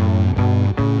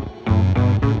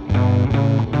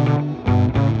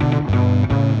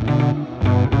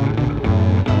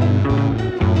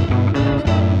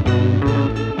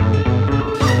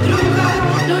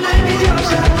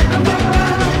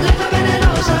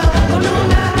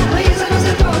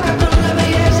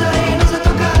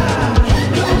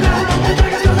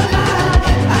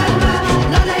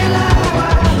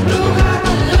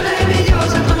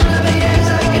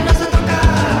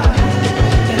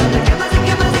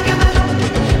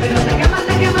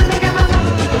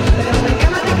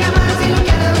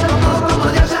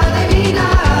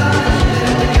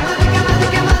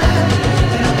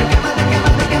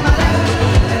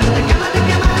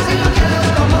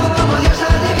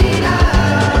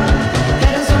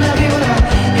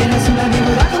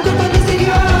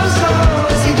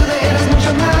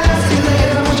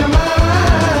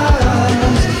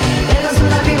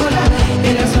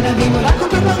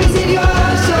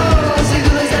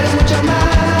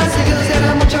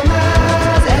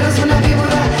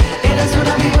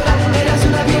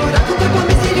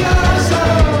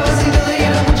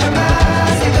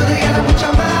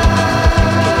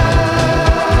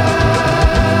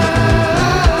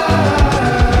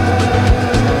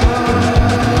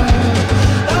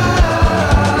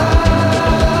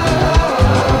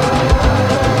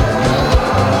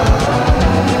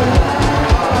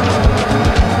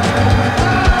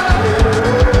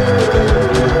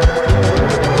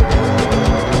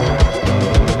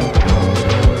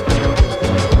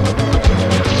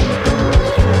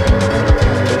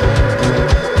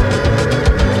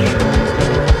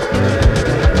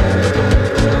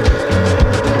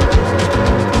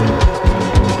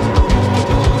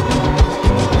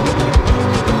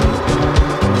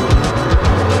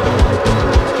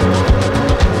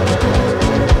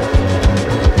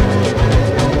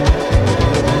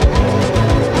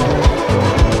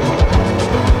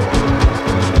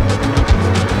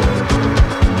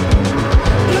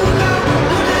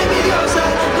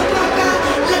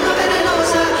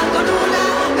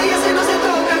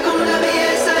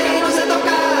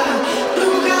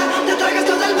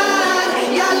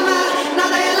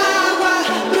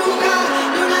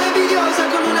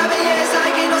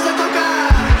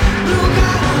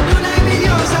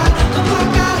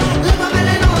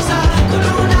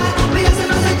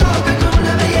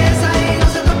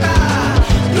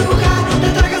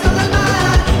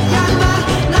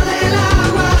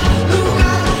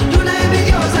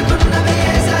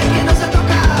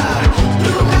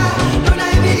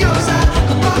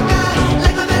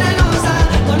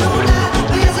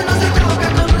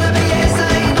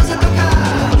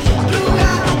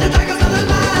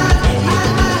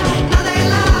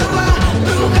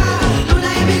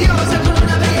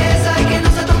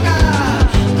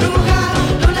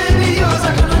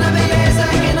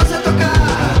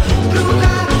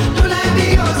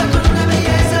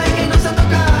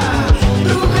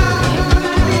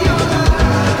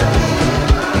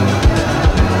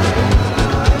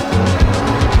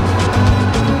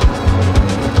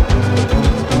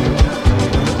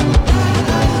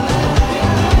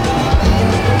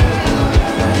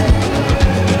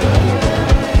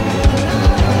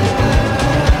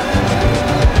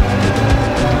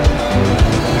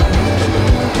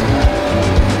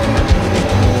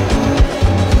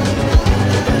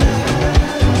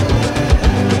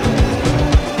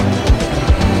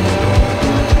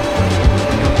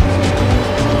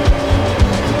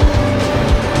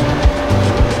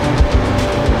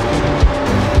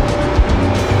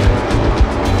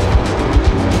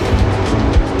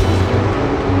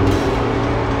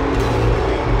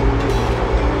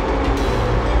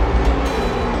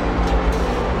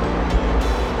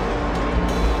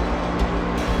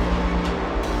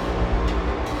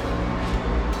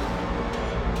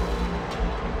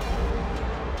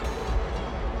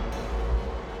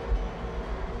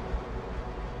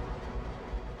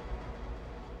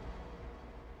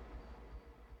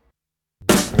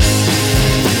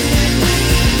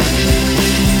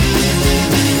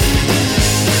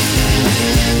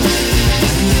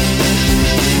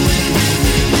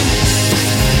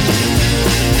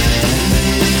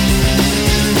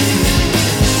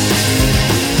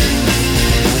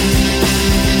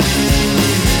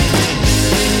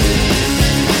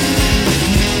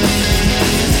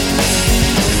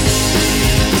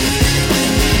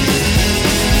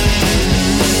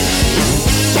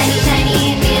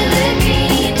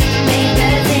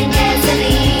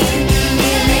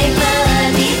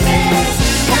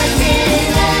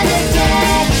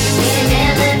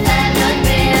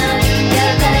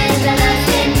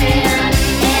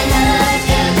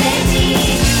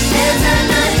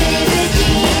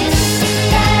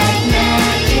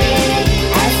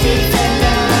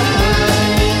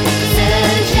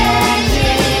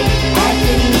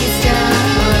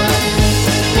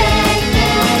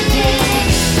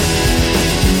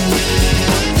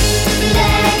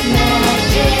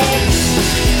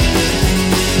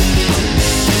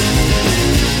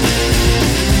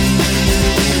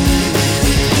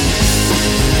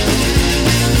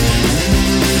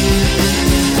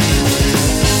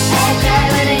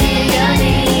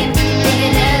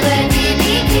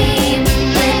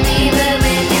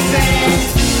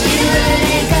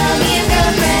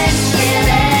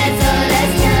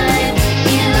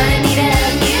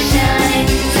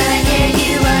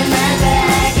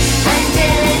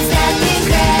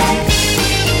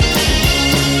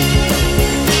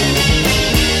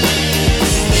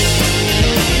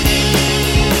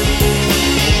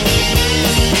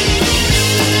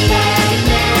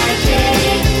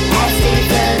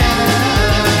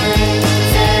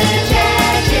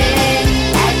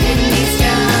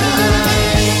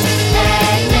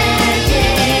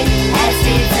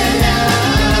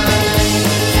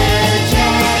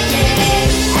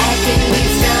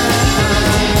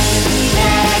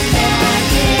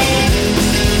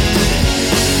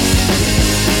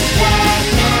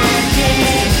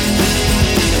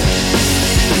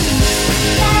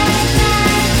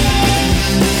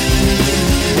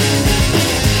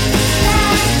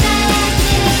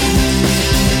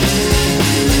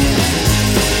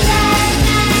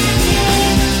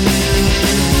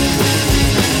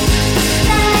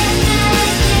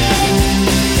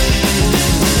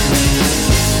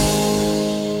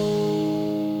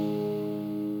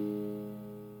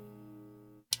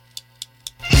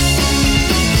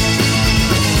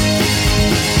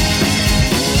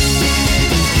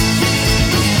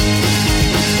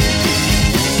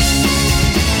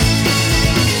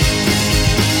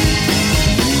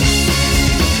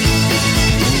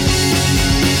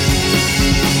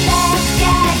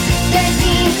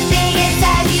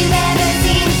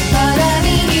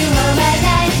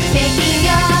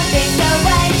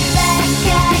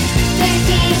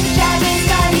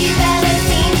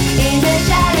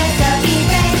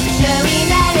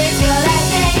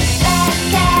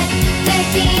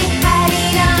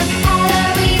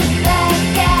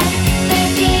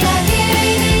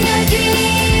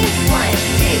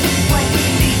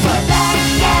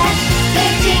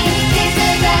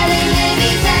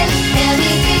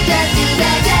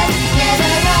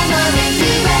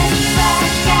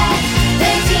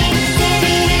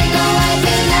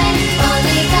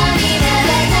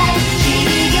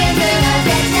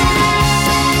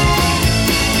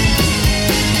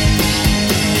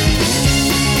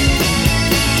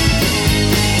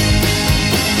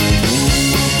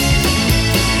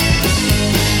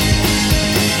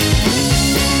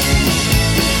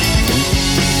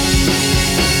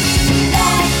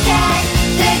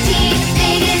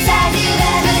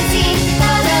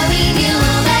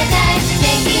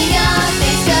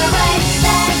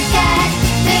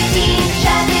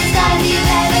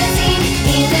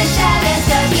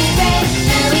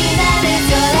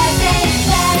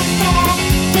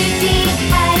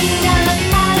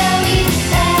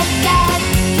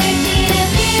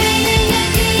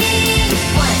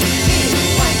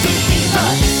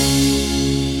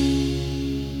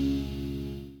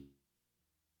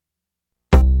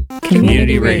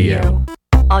 Radio.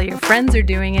 All your friends are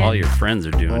doing it. All your friends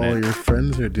are doing All it. your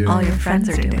friends are doing All it. your friends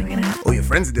are doing it. All your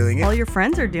friends are doing it. All your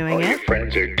friends are doing All it. your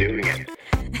friends are doing it.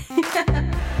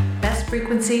 Best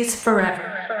frequencies forever.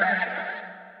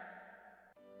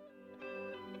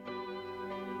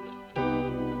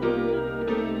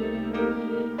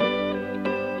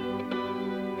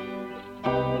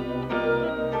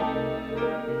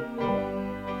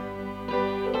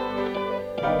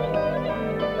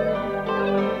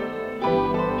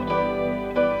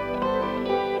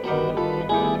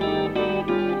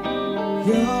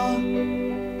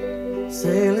 You're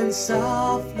sailing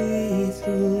softly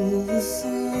through the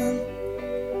sun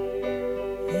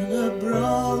in a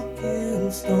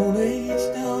broken Stone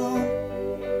Age dawn.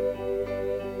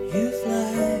 You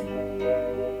fly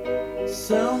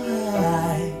so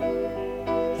high,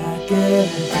 like a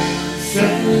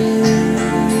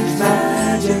strange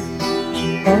magic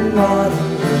on water.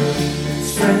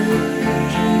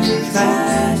 Strange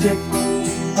magic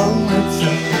on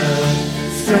water.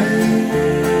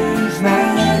 Strange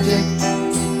magic.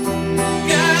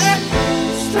 Got it.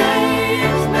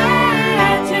 Strange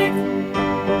magic.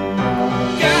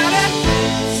 Got it.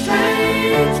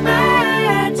 Strange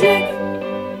magic.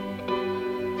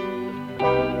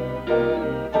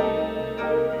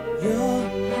 You're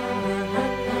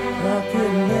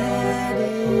rocking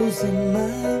meadows in my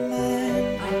mind,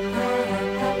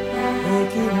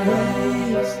 making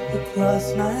waves across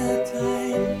my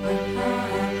time.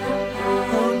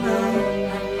 Oh no,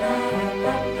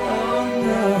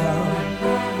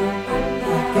 I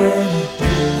get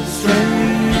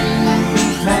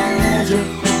strange magic.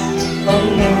 Oh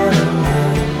water,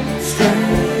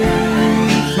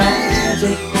 strange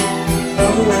magic.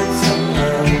 Oh, it's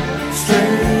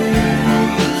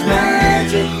strange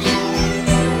magic.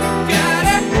 Got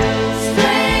it.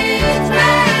 Strange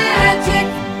magic.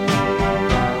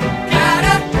 Got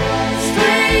it.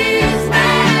 Strange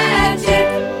magic.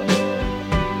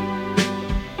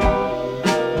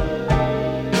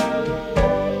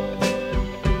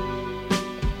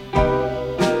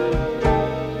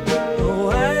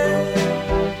 Oh, I'm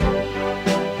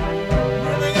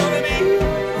never gonna be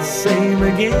the same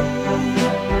again.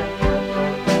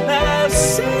 I've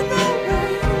seen the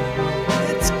way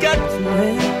it's got to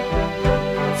end.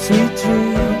 Sweet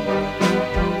dream,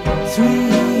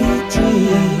 sweet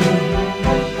dream.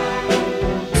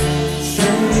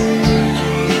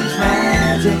 Strange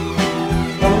magic,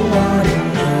 oh water.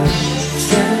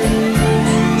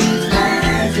 Strange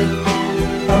magic,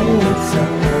 oh it's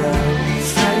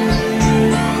strange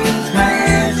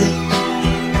magic.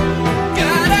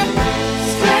 Got it.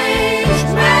 Strange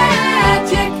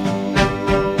magic.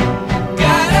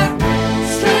 Got it.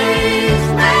 Strange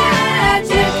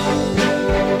magic.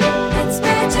 It's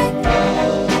magic.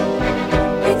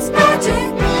 It's magic.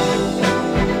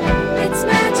 It's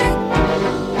magic.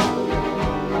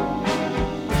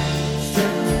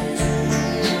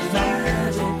 Strange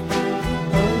magic.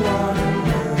 Oh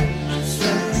water.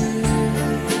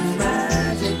 Strange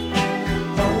magic.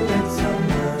 Oh it's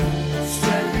strange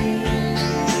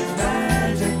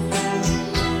magic.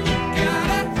 Got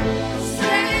it.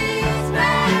 Strange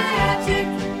magic.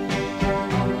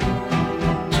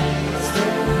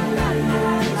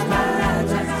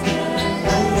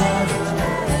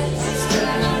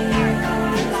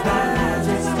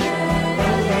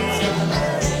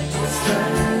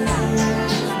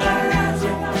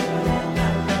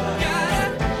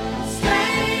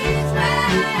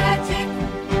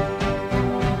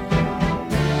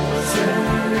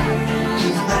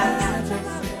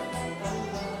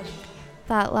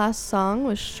 That last song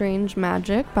was Strange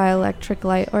Magic by Electric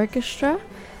Light Orchestra.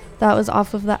 That was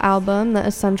off of the album The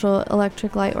Essential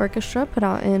Electric Light Orchestra, put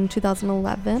out in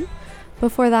 2011.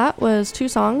 Before that was two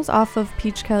songs off of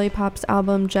Peach Kelly Pop's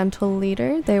album Gentle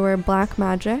Leader. They were Black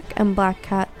Magic and Black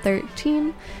Cat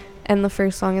 13. And the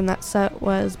first song in that set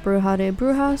was Bruja de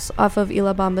Brujas off of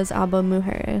Ila Bamba's album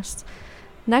Mujeres.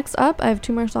 Next up, I have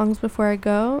two more songs before I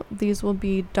go. These will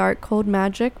be Dark Cold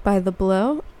Magic by The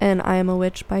Blow and I Am a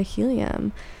Witch by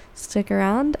Helium. Stick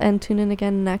around and tune in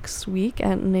again next week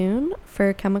at noon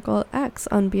for Chemical X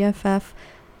on BFF.FM.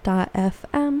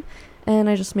 And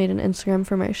I just made an Instagram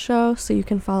for my show, so you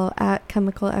can follow at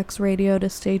Chemical X Radio to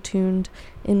stay tuned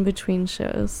in between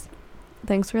shows.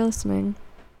 Thanks for listening.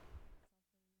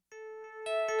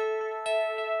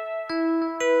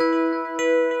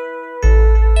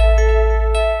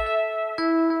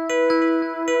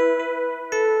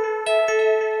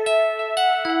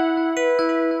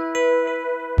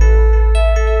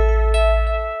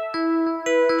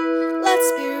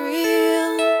 Let's be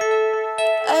real.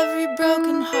 Every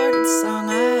broken-hearted song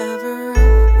I ever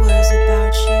wrote was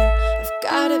about you. I've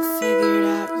got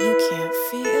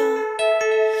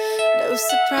So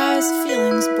surprised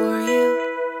feelings bore you.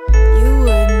 You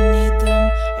wouldn't need them.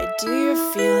 I do your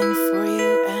feeling for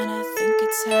you, and I think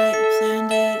it's how you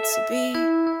planned it to be.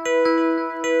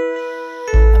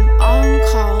 I'm on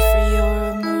call for your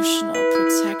emotional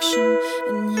protection,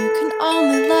 and you can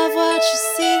only love what you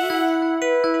see.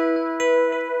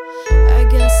 I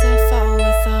guess I fell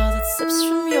with all that slips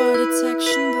from your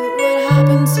detection, but what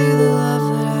happened to the love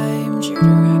that I aimed your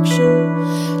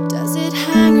direction? Does it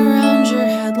hang around your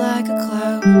head like a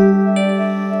cloud?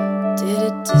 Did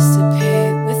it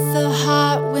dissipate with the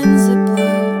hot winds that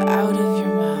blew out of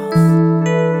your mouth?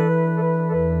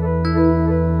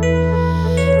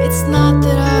 It's not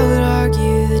that I would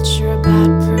argue that you're a bad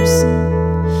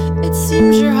person. It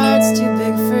seems your heart's too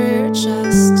big for your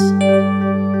chest,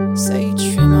 so you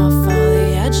trim off all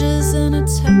the edges and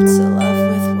attempt to love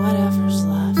with whatever's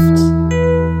left.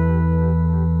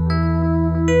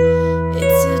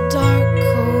 It's a dark,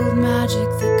 cold magic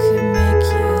that could make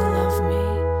you love me.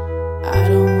 I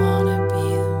don't wanna be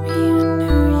the me I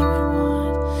knew you would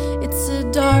want. It's a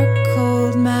dark,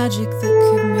 cold magic that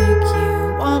could make you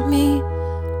want me.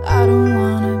 I don't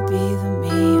wanna be the me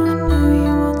I knew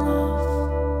you would love.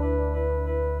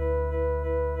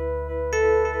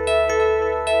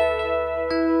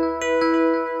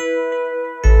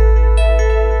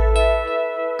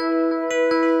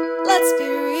 Let's be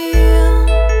real.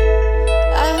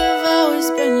 I have always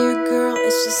been your girl.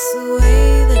 It's just the way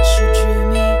that you drew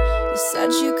me. You said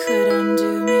you could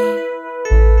undo me.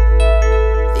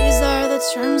 These are the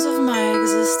terms of my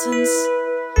existence.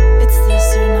 It's this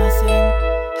or nothing.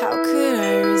 How could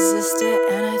I resist it?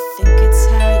 And I think it's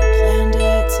how you planned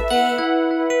it to be.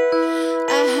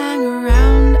 I hang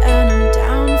around and I'm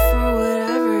down for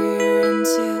whatever you're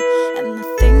into. And the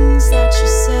things that you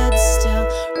said still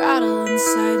rattle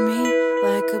inside me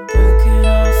like a broken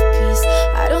off piece.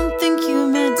 I don't think you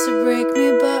meant to break me,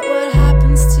 but what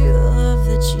happens to the love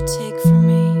that you take from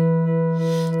me?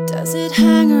 Does it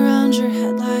hang around your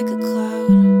head like a cloud?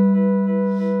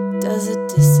 Does it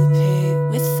dissipate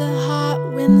with the hot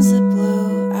winds that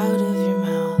blow out of your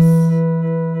mouth?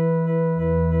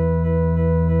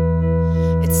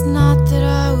 It's not that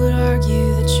I would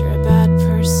argue that you're a bad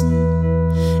person.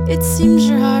 It seems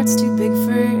your heart's too big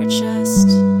for your chest,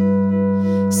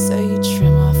 so you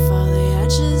trim off all the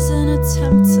edges and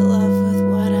attempt to love with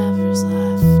whatever's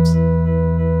left.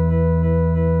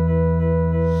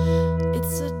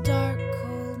 It's a dark,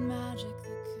 cold magic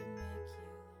that could make you.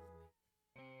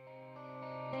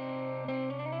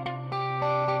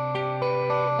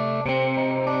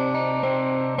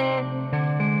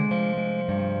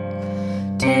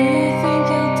 Do